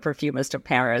for The Perfumist of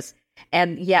Paris.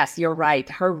 And yes, you're right.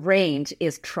 Her range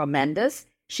is tremendous.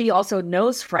 She also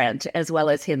knows French as well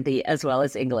as Hindi, as well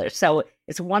as English. So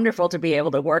it's wonderful to be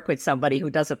able to work with somebody who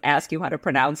doesn't ask you how to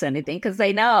pronounce anything because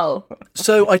they know.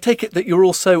 So I take it that you're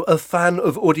also a fan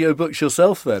of audiobooks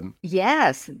yourself then?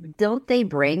 Yes. Don't they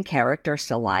bring characters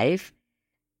to life?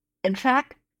 In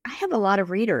fact, I have a lot of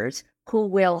readers who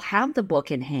will have the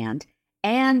book in hand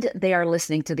and they are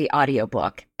listening to the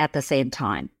audiobook at the same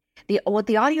time. What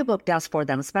the audiobook does for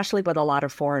them, especially with a lot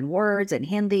of foreign words in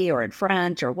Hindi or in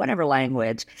French or whatever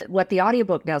language, what the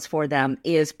audiobook does for them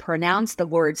is pronounce the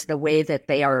words the way that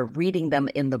they are reading them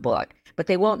in the book. But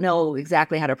they won't know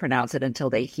exactly how to pronounce it until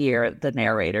they hear the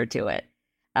narrator do it.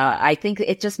 I think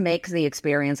it just makes the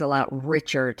experience a lot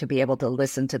richer to be able to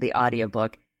listen to the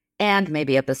audiobook and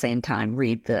maybe at the same time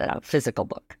read the physical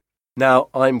book. Now,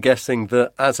 I'm guessing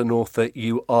that as an author,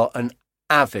 you are an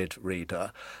avid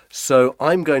reader. So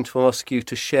I'm going to ask you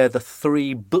to share the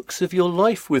 3 books of your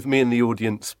life with me and the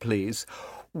audience, please.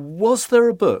 Was there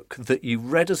a book that you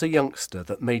read as a youngster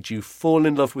that made you fall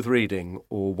in love with reading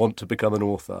or want to become an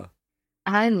author?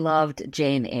 I loved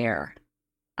Jane Eyre.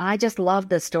 I just loved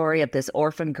the story of this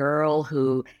orphan girl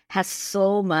who has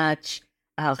so much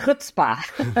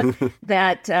chutzpah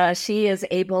that she is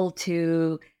able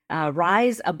to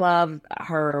rise above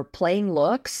her plain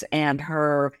looks and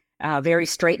her very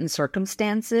straitened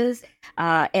circumstances,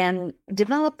 and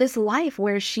develop this life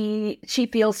where she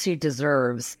feels she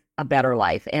deserves a better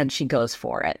life, and she goes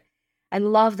for it. I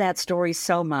love that story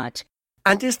so much.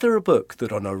 And is there a book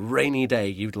that on a rainy day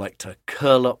you'd like to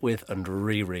curl up with and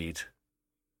reread?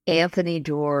 Anthony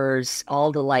Doerr's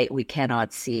All the Light We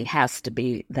Cannot See has to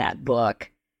be that book.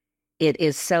 It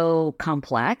is so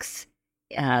complex.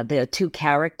 The two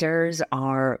characters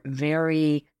are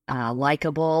very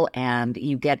likable, and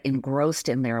you get engrossed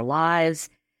in their lives.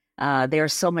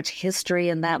 There's so much history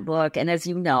in that book. And as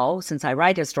you know, since I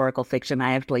write historical fiction,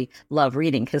 I actually love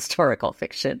reading historical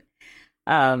fiction.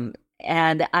 And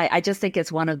I just think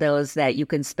it's one of those that you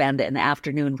can spend an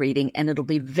afternoon reading, and it'll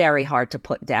be very hard to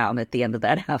put down at the end of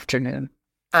that afternoon.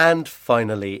 And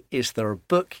finally, is there a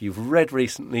book you've read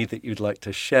recently that you'd like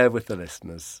to share with the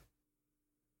listeners?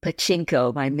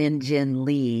 Pachinko by Min Jin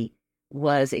Lee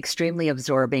was extremely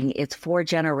absorbing. It's 4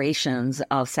 generations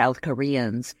of South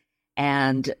Koreans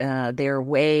and their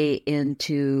way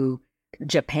into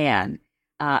Japan.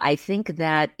 I think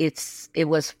that it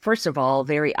was, first of all,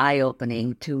 very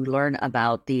eye-opening to learn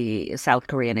about the South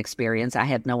Korean experience. I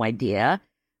had no idea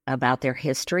about their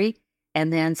history.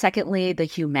 And then secondly, the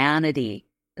humanity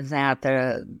that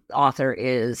the author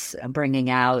is bringing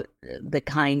out, the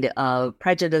kind of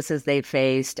prejudices they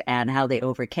faced and how they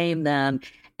overcame them,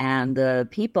 and the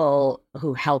people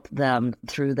who helped them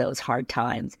through those hard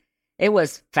times. It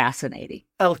was fascinating.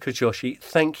 Alka Joshi,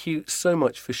 thank you so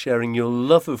much for sharing your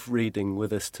love of reading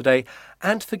with us today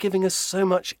and for giving us so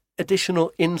much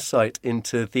additional insight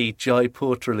into the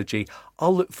Jaipur Trilogy.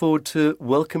 I'll look forward to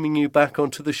welcoming you back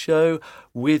onto the show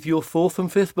with your 4th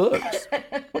and 5th books.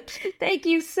 Thank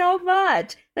you so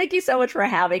much. Thank you so much for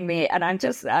having me. And I'm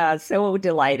just so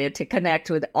delighted to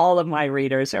connect with all of my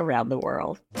readers around the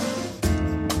world.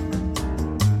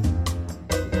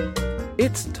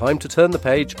 It's time to turn the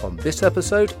page on this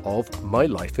episode of My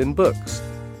Life in Books.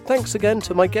 Thanks again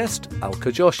to my guest,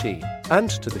 Alka Joshi, and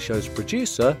to the show's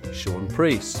producer, Sean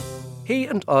Priest. He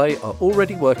and I are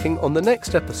already working on the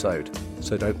next episode,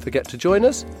 so don't forget to join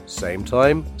us, same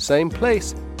time, same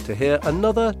place, to hear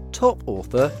another top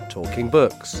author talking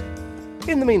books.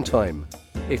 In the meantime,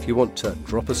 if you want to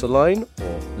drop us a line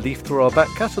or leaf through our back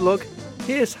catalogue,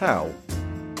 here's how.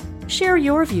 Share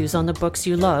your views on the books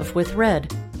you love with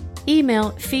Red. Email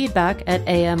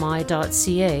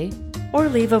feedback@ami.ca or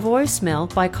leave a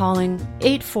voicemail by calling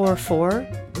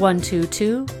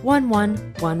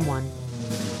 844-122-1111.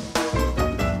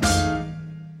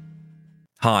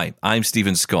 Hi, I'm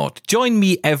Stephen Scott. Join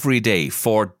me every day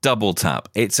for Double Tap.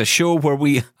 It's a show where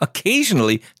we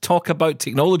occasionally talk about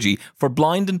technology for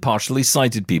blind and partially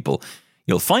sighted people.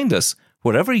 You'll find us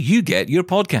wherever you get your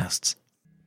podcasts.